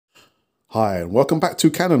Hi, and welcome back to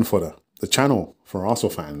Cannon Fodder, the channel for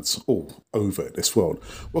Arsenal fans all over this world.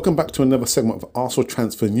 Welcome back to another segment of Arsenal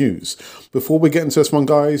transfer news. Before we get into this one,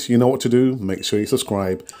 guys, you know what to do. Make sure you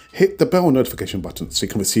subscribe, hit the bell notification button so you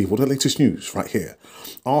can receive all the latest news right here.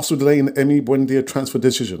 Arsenal delaying Emi Buendia transfer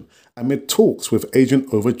decision amid talks with agent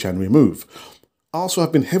over January move. Arsenal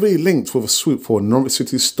have been heavily linked with a swoop for Norwich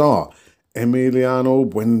City star Emiliano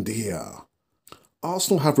Buendia.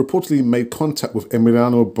 Arsenal have reportedly made contact with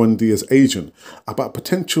Emiliano Buendia's agent about a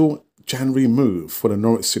potential January move for the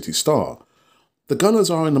Norwich City star. The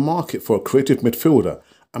Gunners are in the market for a creative midfielder,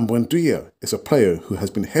 and Buendia is a player who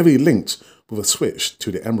has been heavily linked with a switch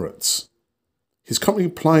to the Emirates. He's currently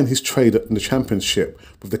plying his trade in the Championship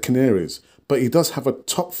with the Canaries, but he does have a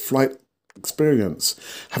top-flight experience,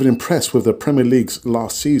 having impressed with the Premier League's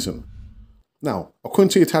last season. Now, according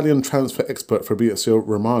to Italian transfer expert Fabrizio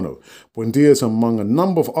Romano, Buendia is among a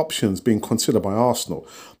number of options being considered by Arsenal,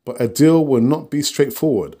 but a deal will not be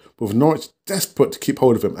straightforward, with Norwich desperate to keep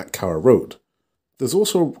hold of him at Carrow Road. There's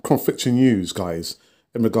also conflicting news, guys,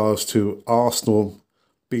 in regards to Arsenal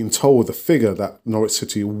being told the figure that Norwich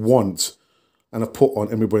City want and have put on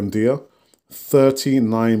Emi Buendia,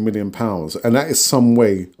 £39 million. And that is some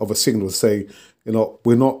way of a signal to say, you know,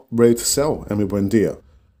 we're not ready to sell Emi Buendia.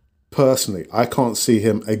 Personally, I can't see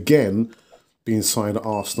him again being signed at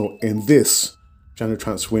Arsenal in this January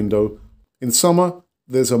transfer window. In summer,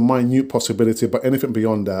 there's a minute possibility, but anything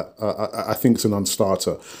beyond that, I think it's a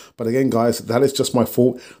non-starter. But again, guys, that is just my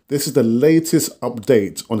thought. This is the latest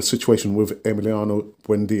update on the situation with Emiliano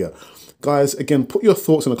Buendia. Guys, again, put your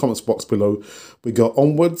thoughts in the comments box below. We go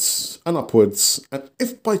onwards and upwards. And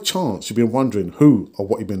if by chance you've been wondering who or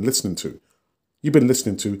what you've been listening to, you've been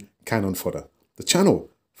listening to Cannon Fodder, the channel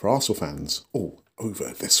for Arsenal fans all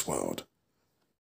over this world.